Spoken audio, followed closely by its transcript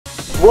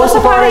What's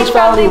up, RH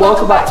family?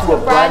 Welcome back to a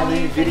brand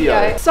new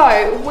video.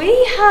 So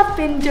we have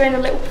been doing a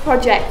little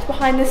project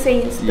behind the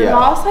scenes the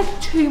last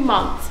like 2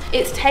 months.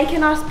 It's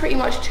taken us pretty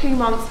much 2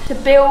 months to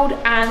build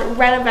and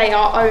renovate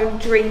our own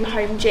dream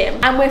home gym,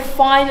 and we're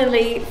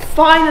finally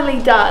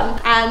done,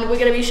 and we're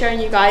going to be showing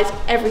you guys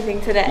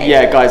everything today.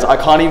 Yeah guys, I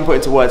can't even put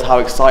into words how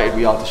excited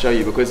we are to show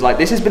you, because like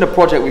this has been a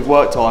project we've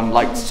worked on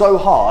like so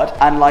hard,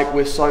 and like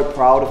we're so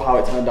proud of how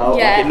it turned out.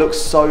 Like, it looks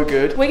so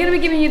good. We're going to be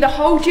giving you the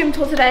whole gym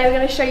tour today. We're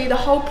going to show you the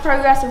whole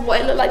progress of what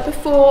it looked like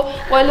before,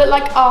 what it looked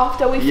like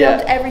after. We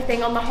filmed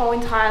everything on the whole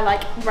entire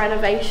like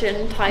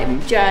renovation type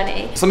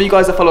journey. Some of you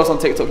guys that follow us on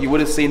TikTok, you would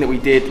have seen that we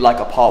did like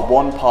a part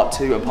 1, part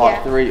 2 and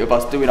part 3 of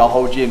us doing our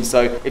whole gym.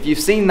 So if you've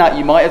seen that,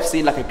 you might have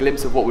seen like a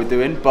glimpse of what we're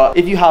doing, but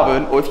if you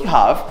haven't, or if you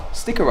have,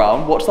 stick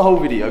around, watch the whole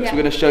video, because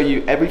we're going to show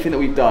you everything that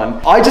we've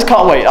done. I just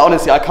can't wait,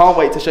 honestly, I can't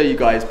wait to show you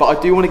guys. But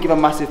I do want to give a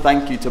massive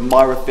thank you to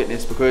Myra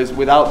Fitness, because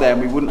without them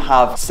we wouldn't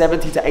have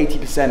 70 to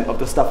 80% of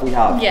the stuff we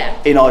have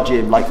in our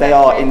gym. Like they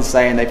are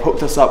insane. They've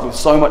hooked us up with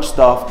so much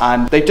stuff,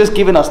 and they've just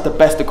given us the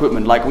best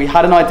equipment. Like we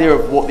had an idea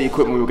of what the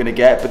equipment we were going to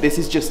get, but this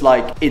is just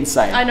like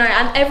insane. I know,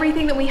 and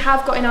everything that we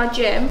have got in our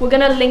gym, we're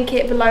going to link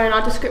it below in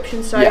our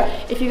description. So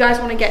if you guys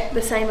want to get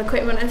the same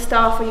equipment and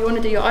stuff, or you want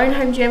to do your own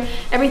home gym,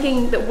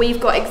 everything that we've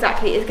got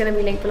exactly is going to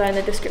be linked below in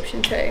the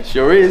description too.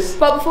 Sure is.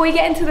 But before we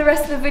get into the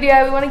rest of the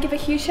video, we want to give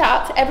a huge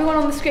shout out to everyone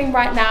on the screen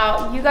right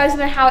now. You guys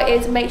know how it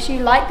is. Make sure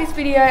you like this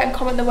video and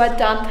comment the word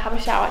done to have a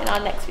shout out in our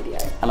next video.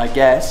 And I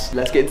guess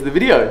let's get into the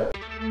video.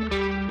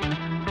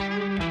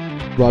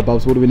 Right,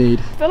 Bubs, what do we need?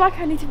 I feel like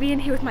I need to be in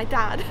here with my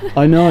dad.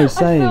 I know,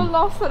 same. I feel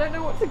lost, I don't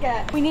know what to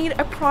get. We need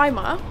a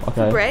primer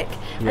for brick,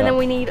 and then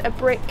we need a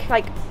brick,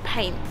 like,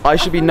 paint. I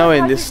should be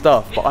knowing this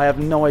stuff, but I have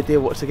no idea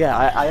what to get.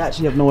 I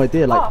actually have no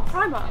idea. Like,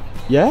 primer.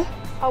 Yeah?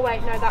 Oh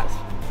wait, no, that's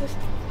just,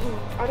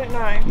 I don't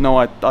know. No,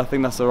 I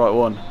think that's the right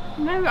one.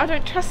 No, I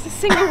don't trust a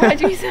single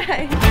word you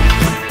say.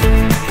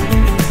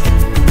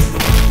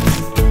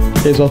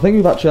 Okay, so I think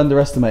we've actually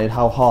underestimated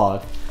how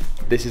hard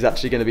this is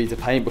actually going to be to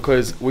paint,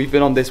 because we've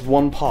been on this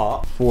one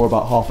part for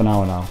about half an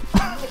hour now.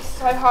 It's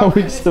so hard.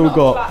 We've still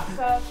got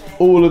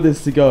all of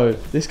this to go.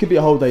 This could be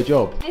a whole day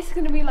job. This is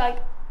going to be like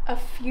a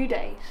few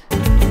days.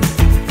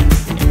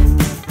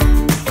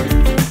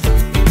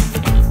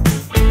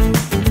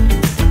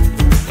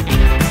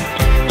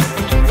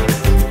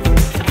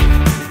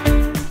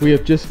 We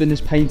have just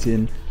finished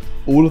painting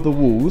all of the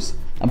walls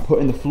and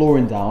putting the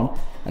flooring down,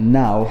 and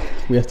now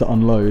we have to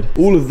unload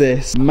all of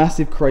this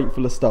massive crate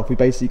full of stuff. We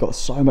basically got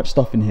so much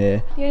stuff in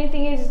here. The only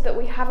thing is that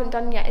we haven't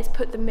done yet is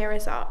put the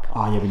mirrors up.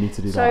 Oh yeah, we need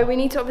to do that. So we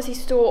need to obviously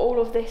store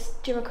all of this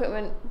gym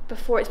equipment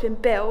before it's been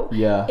built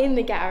in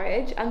the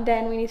garage, and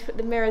then we need to put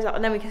the mirrors up,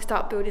 and then we can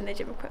start building the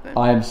gym equipment.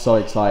 I am so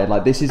excited.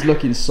 Like this is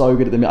looking so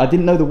good at the minute. I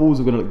didn't know the walls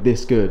were going to look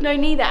this good. No,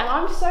 neither. And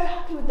I'm so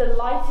happy with the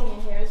lighting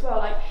in here as well.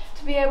 Like,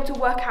 to be able to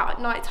work out at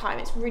night time,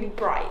 it's really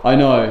bright. I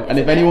know, and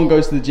if anyone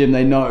goes to the gym,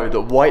 they know that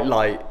white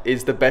light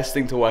is the best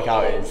thing to work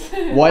out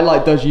in. White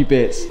light does you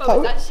bits. But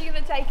it's actually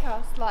going to take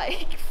us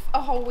like a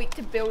whole week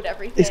to build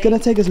everything. It's going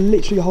to take us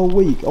literally a whole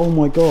week. Oh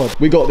my god.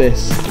 We got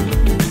this.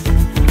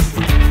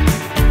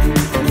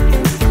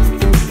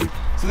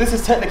 So this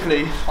is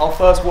technically our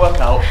first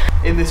workout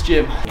in this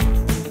gym.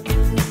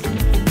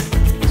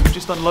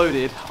 Just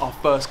unloaded our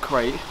first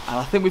crate, and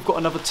I think we've got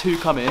another 2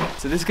 coming,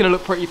 so this is going to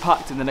look pretty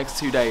packed in the next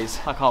 2 days.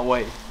 I can't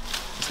wait.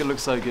 It's going to look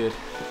so good.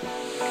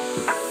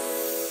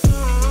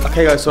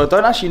 Okay guys, so I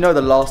don't actually know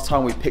the last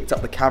time we picked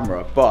up the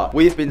camera, but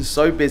we've been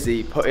so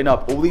busy putting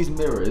up all these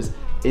mirrors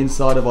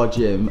inside of our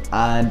gym,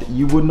 and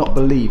you would not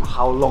believe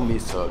how long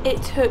these took.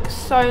 It took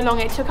so long.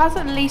 It took us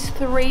at least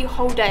 3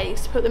 whole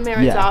days to put the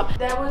mirrors up.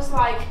 There was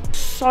like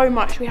so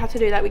much we had to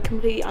do that we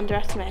completely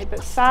underestimated,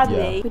 but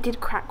sadly we did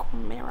crack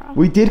 1 mirror.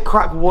 We did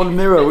crack 1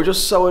 mirror, which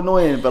was so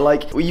annoying, but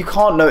like you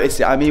can't notice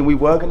it. I mean, we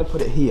were going to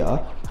put it here,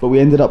 but we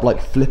ended up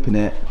like flipping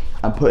it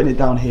and putting it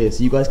down here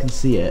so you guys can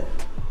see it.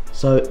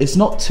 So it's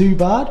not too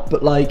bad,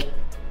 but like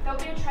there'll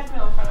be a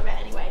treadmill in front of it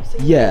anyway, so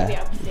you won't be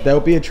able to see it. There'll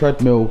be a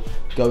treadmill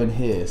going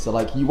here, so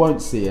like you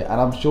won't see it, and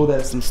I'm sure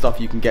there's some stuff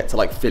you can get to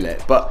like fill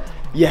it, but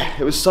yeah,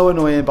 it was so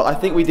annoying, but I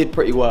think we did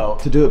pretty well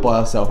to do it by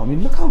ourselves. I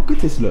mean, look how good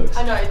this looks.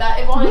 I know,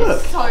 that one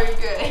is so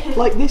good.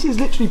 Like this is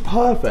literally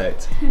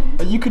perfect.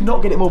 You could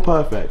not get it more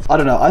perfect. I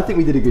don't know, I think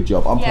we did a good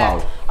job. I'm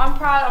proud. I'm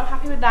proud, I'm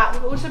happy with that.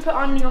 We've also put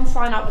our neon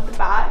sign up at the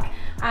back,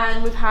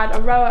 and we've had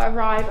a rower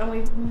arrive, and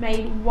we've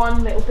made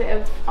 1 little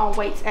bit of our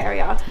weights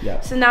area.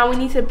 So now we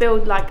need to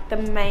build like the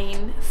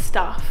main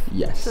stuff.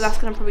 So that's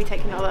gonna probably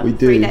take another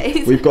 3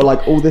 days. We've got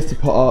like all this to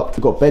put up.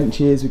 We've got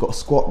benches, we've got a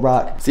squat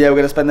rack. So yeah, we're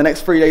gonna spend the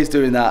next 3 days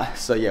doing that.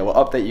 So yeah, we'll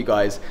update you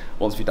guys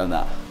once we've done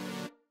that.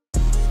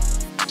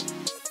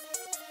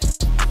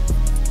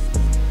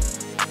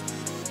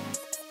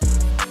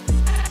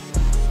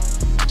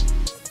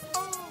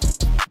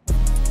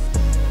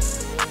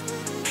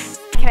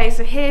 Okay,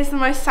 so here's the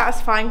most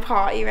satisfying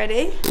part. Are you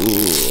ready?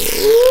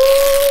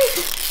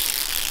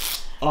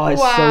 Oh,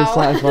 it's so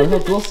satisfying.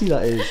 Look how glossy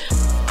that is.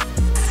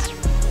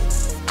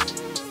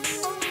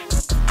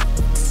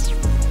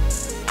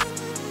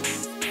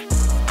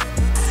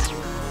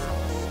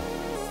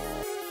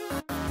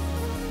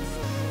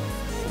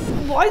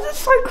 Why is it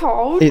so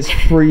cold? It's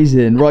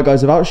freezing. Right,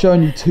 guys, without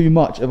showing you too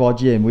much of our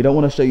gym, we don't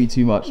want to show you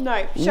too much.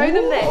 No, show them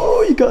this.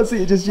 Oh, you can't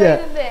see it just yet.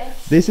 Show them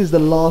this. This is the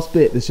last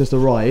bit that's just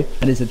arrived,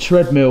 and it's a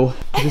treadmill.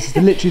 This is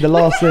literally the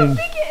last thing. Look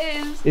how big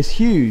it is. It's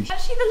huge.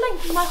 Actually, the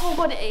length of my whole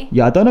body.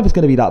 Yeah, I don't know if it's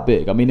going to be that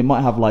big. I mean, it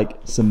might have like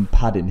some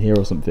padding here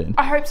or something.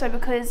 I hope so,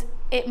 because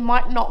it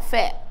might not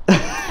fit.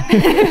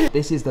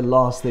 This is the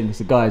last thing.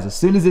 So guys, as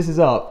soon as this is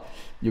up,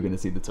 you're going to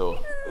see the tour.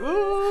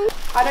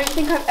 I don't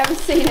think I've ever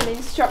seen an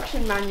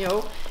instruction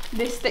manual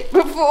this thick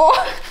before.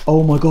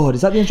 Oh my god,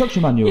 is that the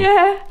instruction manual?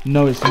 Yeah.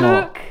 No, it's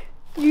not. Look,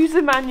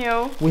 user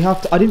manual. We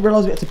have to, I didn't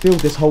realise we had to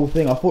build this whole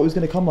thing. I thought it was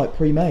going to come like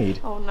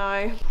pre-made. Oh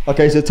no.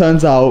 Okay, so it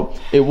turns out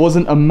it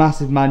wasn't a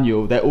massive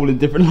manual. They're all in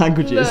different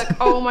languages. Look,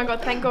 oh my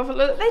god, thank god for,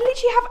 look, they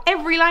literally have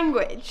every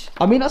language.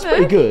 I mean, that's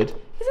pretty good.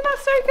 Isn't that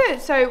so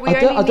good? So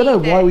I don't know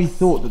why we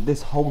thought that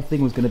this whole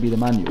thing was going to be the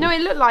manual. No,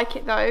 it looked like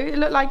it though. It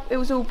looked like it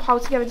was all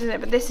pulled together, didn't it?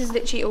 But this is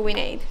literally all we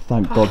need.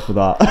 Thank God for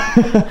that.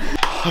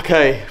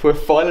 Okay, we're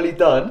finally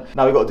done.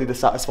 Now we've got to do the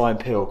satisfying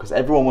peel because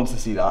everyone wants to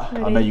see that.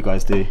 Ready? I know you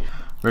guys do.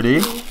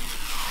 Ready?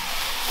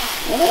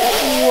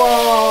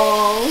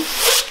 Whoa.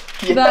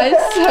 Yeah. That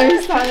is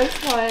so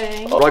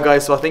satisfying. Alright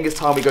guys, so I think it's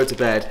time we go to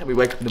bed and we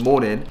wake up in the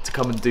morning to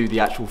come and do the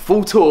actual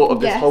full tour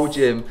of this whole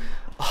gym.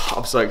 Oh,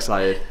 I'm so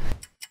excited.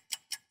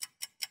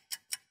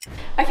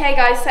 Okay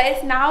guys, so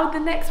it's now the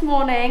next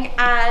morning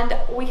and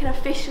we can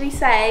officially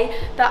say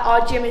that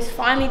our gym is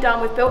finally done.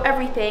 We've built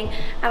everything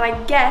and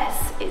I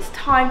guess it's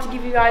time to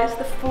give you guys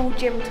the full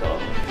gym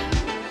tour.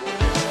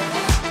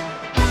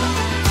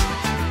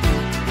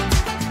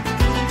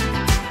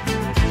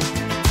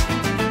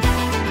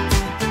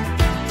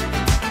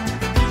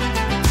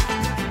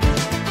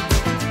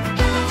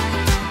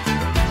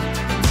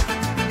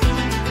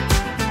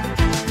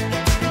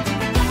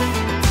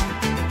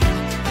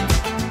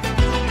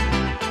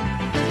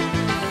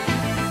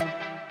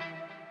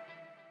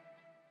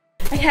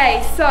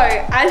 Okay, so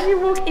as you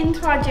walk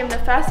into our gym, the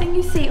first thing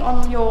you see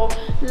on your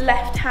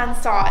left-hand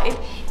side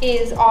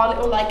is our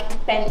little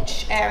like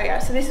bench area.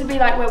 So this would be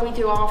like where we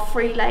do our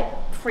free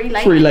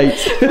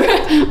weights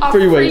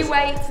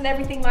and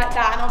everything like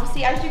that. And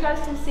obviously, as you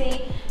guys can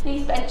see,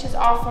 these benches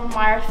are from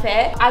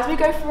MyraFit. As we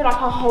go through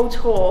like our whole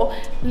tour,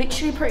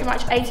 literally pretty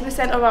much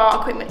 80% of our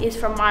equipment is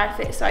from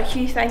MyraFit. So a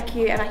huge thank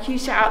you and a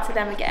huge shout out to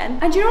them again.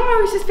 And you know what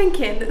I was just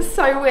thinking that's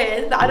so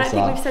weird that I don't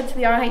think we've said to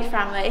the RNH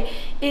family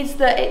is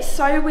that it's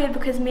so weird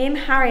because me and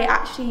Harry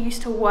actually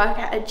used to work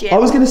at a gym. I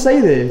was going to say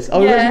this. I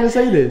was going to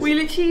say this. We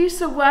literally used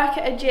to work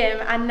at a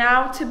gym and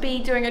now to be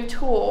doing a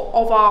tour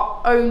of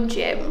our own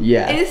gym.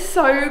 Yeah. It's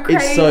so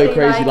crazy. It's so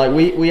crazy. Like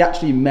we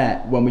actually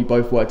met when we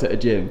both worked at a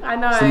gym. I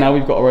know. So now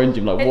we've got our own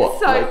gym. Like what?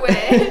 It's so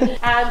weird.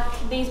 And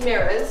these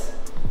mirrors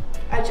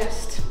are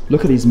just...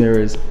 Look at these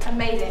mirrors.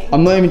 Amazing.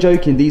 I'm not even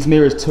joking. These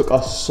mirrors took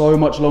us so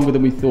much longer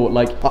than we thought.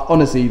 Like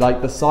honestly,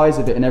 like the size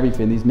of it and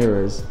everything, these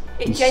mirrors.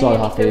 It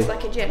genuinely feels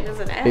like a gym,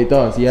 doesn't it? It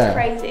does, yeah.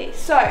 It's crazy.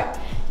 So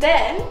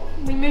then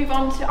we move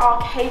on to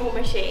our cable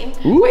machine,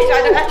 which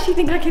I don't actually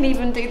think I can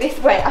even do this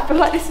weight. I feel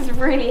like this is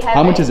really heavy.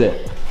 How much is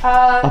it?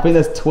 I think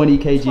there's 20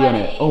 kg on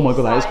it. Oh my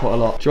god, that is quite a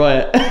lot. Try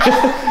it.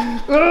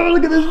 Oh,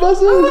 look at this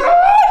muscle.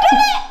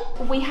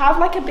 We have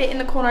like a bit in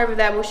the corner over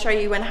there, we'll show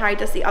you when Harry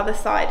does the other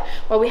side,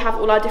 where we have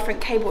all our different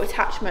cable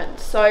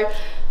attachments. So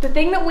the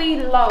thing that we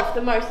love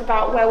the most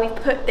about where we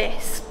put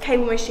this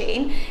cable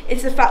machine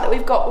is the fact that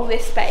we've got all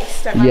this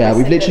space. Yeah,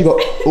 we've literally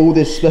got all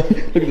this space.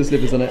 Look at the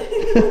slippers on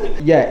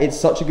it. Yeah, it's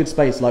such a good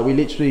space. Like we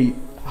literally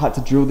had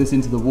to drill this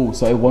into the wall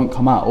so it won't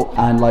come out,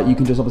 and like you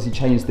can just obviously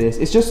change this.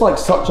 It's just like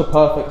such a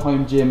perfect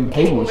home gym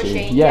cable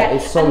machine. Yeah,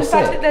 it's so sick.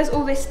 And the fact that there's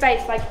all this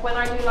space, like when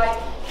I do like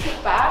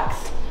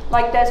kickbacks,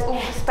 like there's all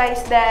the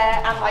space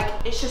there and like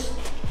it's just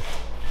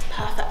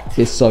perfect.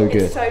 It's so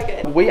good. It's so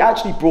good. We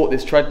actually brought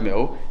this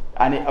treadmill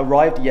and it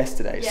arrived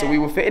yesterday. So we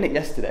were fitting it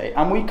yesterday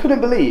and we couldn't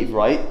believe,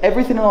 right?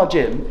 Everything in our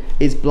gym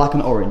is black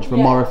and orange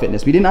from Myra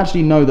Fitness. We didn't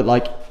actually know that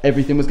like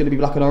everything was going to be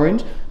black and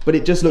orange, but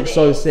it just looks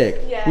so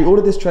sick. Yeah. We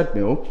ordered this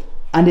treadmill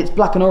and it's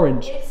black and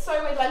orange. It's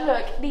so weird. Like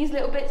look, these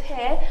little bits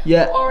here,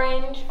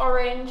 orange.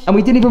 And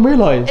we didn't even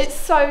realise. It's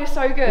so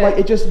good. Like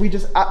we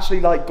just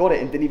actually like got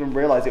it and didn't even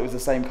realise it was the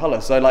same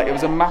colour. So like it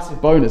was a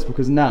massive bonus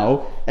because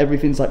now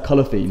everything's like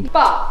colour themed.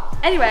 But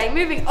anyway,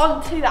 moving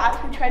on to the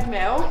actual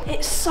treadmill.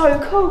 It's so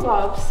cool,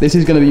 Bobs. This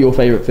is going to be your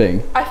favourite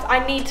thing.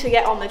 I need to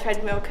get on the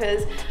treadmill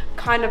because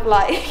kind of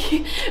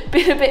like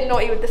been a bit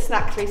naughty with the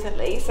snacks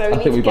recently, so we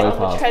need to get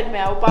on the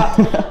treadmill. But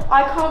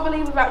I can't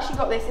believe we've actually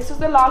got this. This was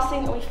the last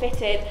thing that we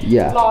fitted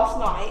last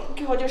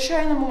night. God, you're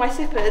showing them all my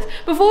slippers.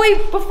 Before we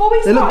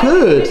they look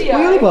good. Video,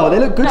 what are you about? They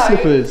look good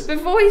slippers.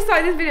 Before we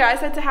started this video, I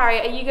said to Harry,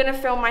 "Are you going to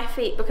film my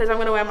feet because I'm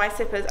going to wear my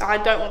slippers and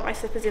I don't want my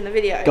slippers in the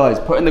video." Guys,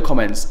 put in the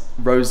comments,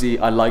 Rosie,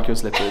 I like your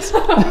slippers.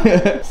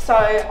 So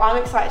I'm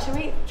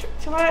excited.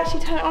 Shall I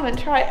actually turn it on and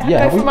try it?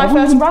 Yeah, go for my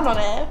first run on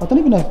it. I don't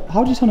even know.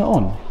 How do you turn it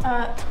on?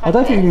 I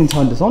don't think we've even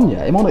turned this on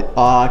yet. I'm on it.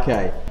 Ah,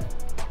 okay.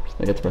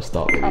 I get to press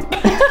start, baby.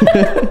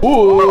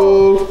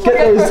 Ooh,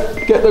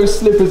 get those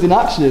slippers in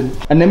action.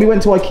 And then we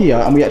went to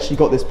IKEA and we actually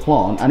got this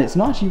plant, and it's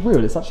not actually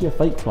real. It's actually a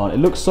fake plant. It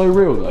looks so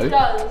real though. It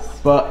does.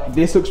 But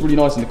this looks really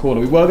nice in the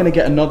corner. We were gonna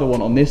get another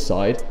one on this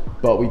side,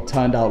 but we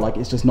turned out like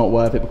it's just not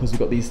worth it because we've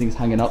got these things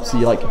hanging up, so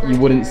you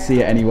wouldn't see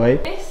it anyway.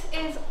 This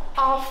is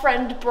our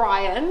friend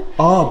Brian.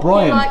 Ah,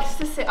 Brian. He likes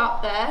to sit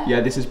up there.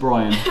 Yeah, this is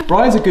Brian.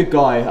 Brian's a good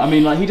guy. I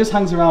mean, like, he just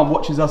hangs around,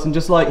 watches us, and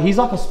just like, he's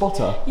like a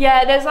spotter.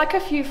 Yeah, there's like a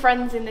few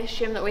friends in this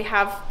gym that we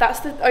have.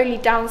 That's the only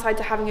downside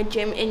to having a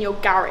gym in your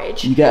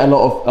garage. You get a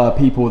lot of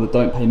people that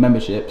don't pay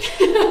memberships,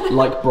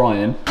 like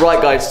Brian.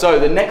 Right, guys, so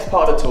the next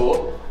part of the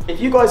tour, if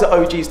you guys are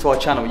OGs to our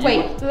channel,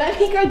 let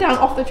me go down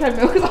off the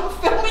treadmill because I'm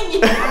filming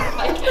you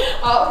like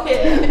up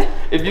here.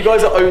 If you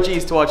guys are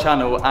OGs to our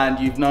channel and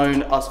you've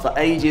known us for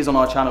ages on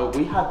our channel,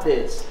 we had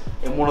this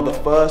in one of the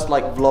first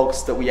like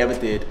vlogs that we ever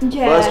did.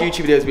 Yeah. First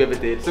YouTube videos we ever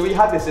did. So we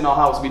had this in our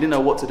house, we didn't know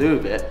what to do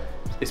with it.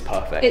 It's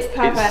perfect. It's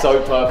perfect. It's so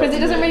perfect. Because it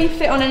doesn't really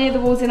fit on any of the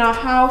walls in our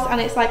house, and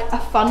it's like a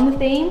fun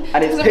theme.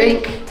 And it's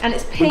pink. And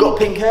it's pink. We've got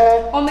pink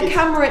hair. On the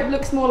camera it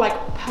looks more like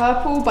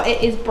purple, but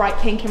it is bright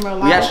pink in real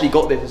life. We actually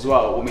got this as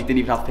well when we didn't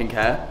even have pink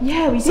hair.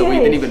 Yeah, we did. So we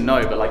didn't even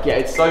know, but like, yeah,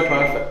 it's so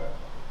perfect.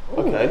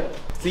 Ooh. Okay.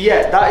 So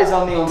yeah, that is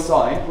our neon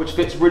sign, which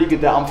fits really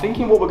good there. I'm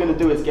thinking what we're gonna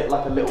do is get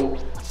like a little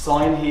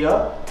sign here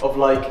of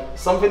like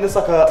something that's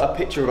like a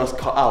picture of us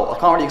cut out. I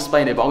can't really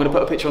explain it, but I'm gonna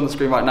put a picture on the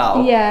screen right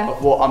now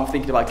of what I'm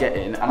thinking about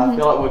getting, and I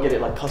feel like we'll get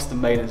it like custom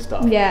made and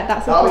stuff. Yeah,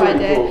 that's a cool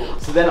idea. Cool.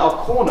 So then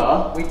our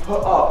corner, we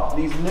put up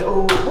these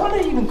little, what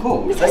are they even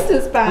called?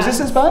 Resistance bands.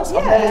 Resistance bands? Yeah.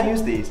 I've never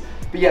used these.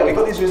 But yeah, we've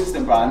got these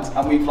resistant bands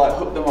and we've like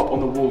hooked them up on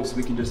the wall so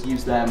we can just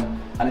use them,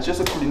 and it's just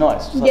looks really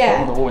nice. Just like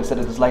on the wall instead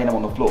of just laying them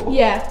on the floor.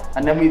 Yeah.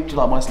 And then we do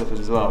like my slippers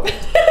as well.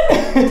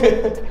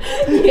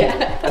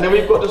 Yeah. And then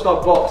we've got just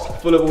our box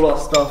full of all our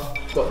stuff.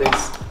 Got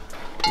this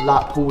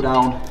lat pull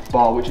down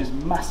bar, which is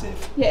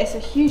massive. Yeah, it's a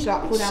huge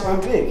lat pull down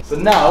bar. So big. So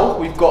now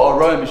we've got our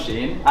rowing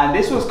machine, and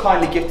this was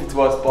kindly gifted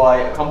to us by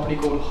a company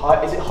called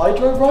is it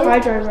Hydro Row?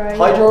 Hydro Row.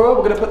 Hydro Row.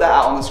 We're gonna put that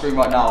out on the screen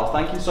right now.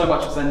 Thank you so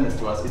much for sending this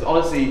to us. It's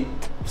honestly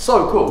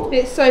so cool.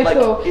 It's so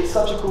cool. It's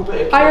such a cool bit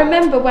of kit. I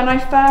remember when I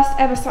first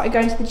ever started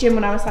going to the gym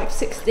when I was like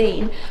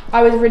 16,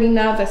 I was really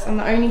nervous, and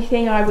the only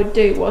thing I would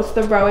do was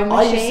the rowing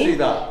machine. I used to do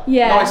that.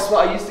 Yeah. No, I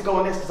swear I used to go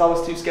on this because I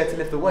was too scared to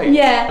lift the weight.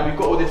 Yeah. And we've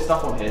got all this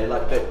stuff on here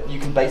like that you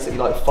can basically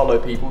like follow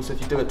people. So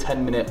if you do a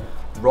 10-minute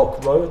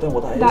rock row, I don't know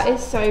what that is. That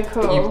is so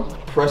cool. You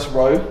press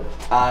row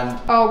and...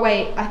 Oh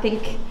wait, I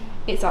think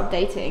it's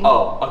updating.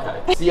 Oh,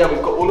 okay. So yeah,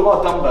 we've got all of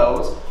our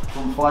dumbbells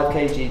from 5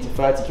 kg to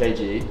 30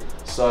 kg.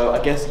 So I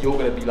guess you're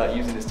going to be like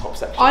using this top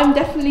section. I'm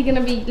definitely going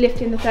to be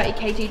lifting the 30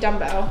 kg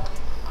dumbbell.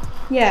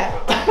 Yeah,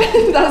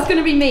 that's going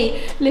to be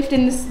me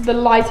lifting the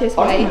lightest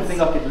weight. I don't even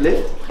think I could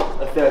lift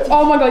a 30.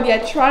 Oh my god,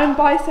 yeah, try and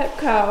bicep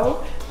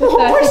curl the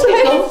 30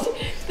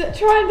 kg.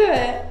 Try and do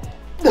it.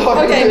 No,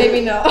 okay,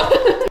 maybe not.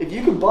 If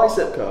you can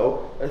bicep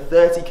curl a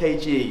 30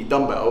 kg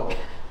dumbbell,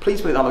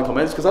 please put it down in the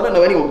comments because I don't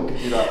know anyone who can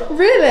do that.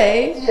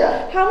 Really?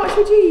 Yeah. How much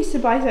would you use to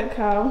bicep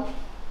curl?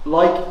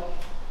 Like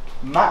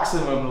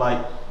maximum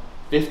like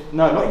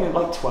no, not even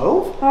like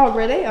 12. Oh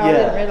really? Oh, yeah. I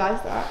didn't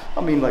realise that.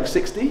 I mean like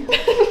 60.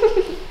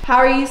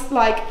 Harry's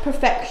like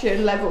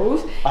perfection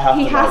levels.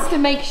 He has to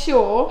make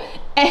sure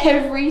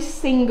every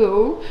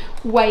single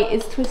weight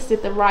is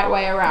twisted the right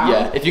way around.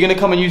 Yeah, if you're gonna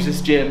come and use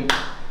this gym,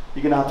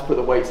 you're gonna have to put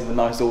the weights in the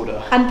nice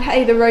order. And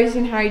pay the Rosie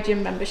and Harry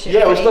gym membership.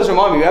 Yeah, which does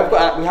remind me, we have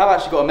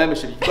actually got a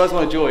membership. If you guys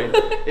want to join,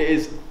 it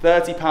is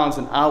 £30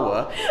 an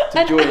hour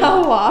to join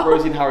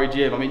Rosie and Harry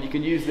gym. I mean, you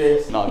can use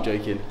this. No, I'm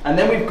joking. And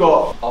then we've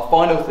got our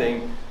final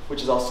thing,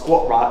 which is our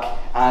squat rack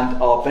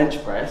and our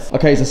bench press.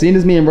 Okay, so seeing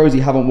as me and Rosie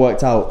haven't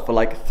worked out for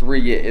like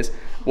 3 years,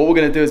 what we're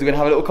gonna do is we're gonna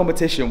have a little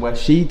competition where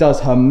she does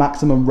her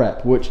maximum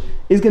rep, which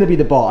is gonna be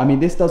the bar. I mean,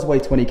 this does weigh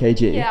 20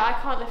 kg. Yeah, I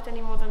can't lift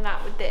any more than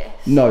that with this.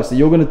 No, so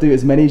you're gonna do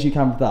as many as you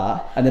can with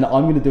that, and then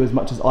I'm gonna do as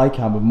much as I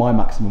can with my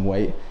maximum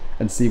weight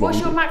and see what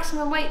What's your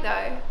maximum weight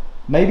though?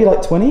 Maybe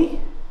like 20?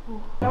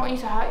 I don't want you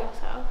to hurt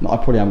yourself. No, I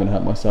probably am gonna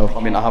hurt myself.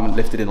 I mean, I haven't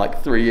lifted in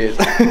like 3 years.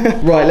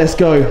 Right, let's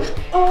go.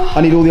 Oh.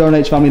 I need all the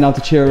RNH family now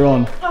to cheer her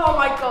on. Oh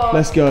my god.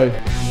 Let's go.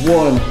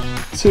 1,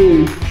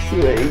 2,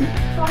 3,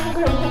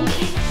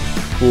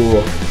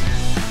 4,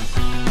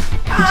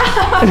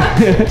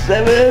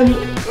 7,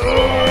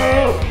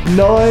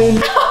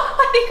 9.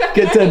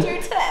 Get 10.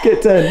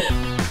 Get 10.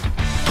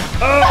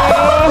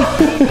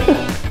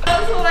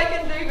 That's all I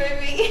can do,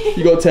 baby.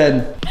 You got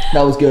 10.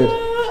 That was good.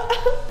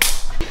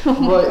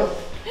 Right.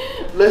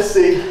 Let's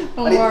see.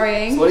 I'm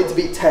worrying. So I need to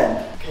beat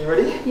 10. Okay,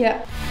 ready?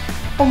 Yeah.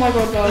 Oh my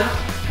god, God.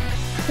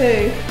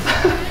 2,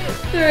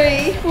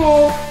 3,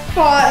 4,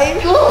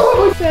 5,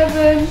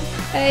 7,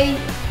 8,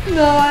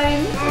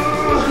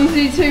 9. You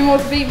do 2 more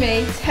to beat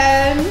me.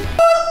 10.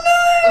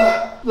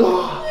 Oh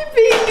no! You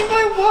beat me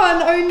by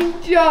 1, only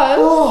just.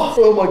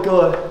 Oh my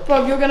god.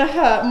 Bob, you're gonna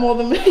hurt more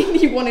than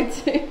you wanted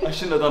to. I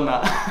shouldn't have done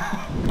that.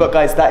 But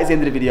guys, that is the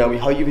end of the video. We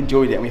hope you've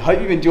enjoyed it, and we hope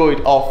you've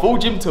enjoyed our full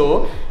gym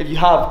tour. If you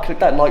have, click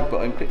that like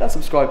button, click that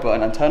subscribe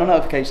button, and turn on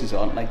notifications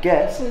on. And I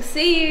guess we'll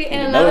see you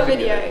in another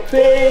video.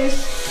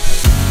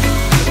 Peace.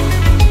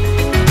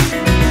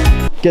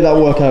 Get that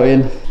workout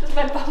in. Does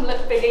my bum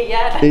look bigger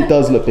yet? It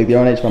does look big. The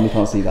RNH family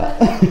can't see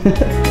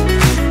that.